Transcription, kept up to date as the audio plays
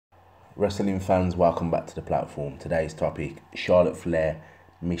Wrestling fans, welcome back to the platform. Today's topic, Charlotte Flair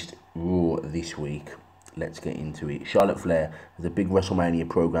missed Raw this week. Let's get into it. Charlotte Flair has a big WrestleMania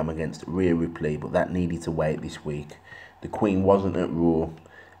program against Rhea Ripley, but that needed to wait this week. The Queen wasn't at Raw,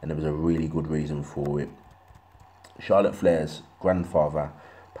 and there was a really good reason for it. Charlotte Flair's grandfather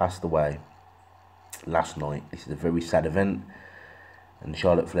passed away last night. This is a very sad event, and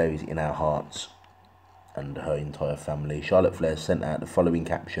Charlotte Flair is in our hearts and her entire family. Charlotte Flair sent out the following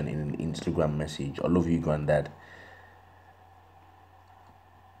caption in an Instagram message: "I love you, Granddad.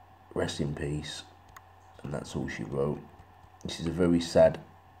 Rest in peace." And that's all she wrote. This is a very sad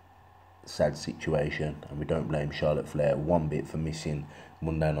situation, and we don't blame Charlotte Flair one bit for missing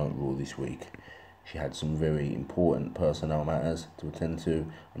Monday Night Raw this week. She had some very important personnel matters to attend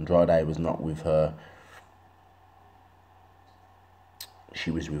to. Andrade was not with her.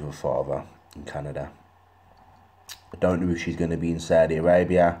 She was with her father in Canada. I don't know if she's going to be in Saudi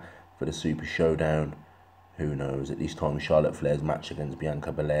Arabia for the Super Showdown. Who knows? At this time, Charlotte Flair's match against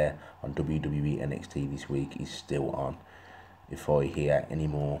Bianca Belair on WWE NXT this week is still on. If I hear any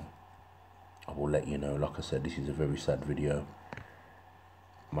more, I will let you know. Like I said, this is a very sad video.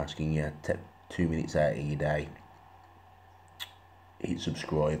 I'm asking you to take 2 minutes out of your day. Hit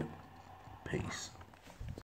subscribe. Peace.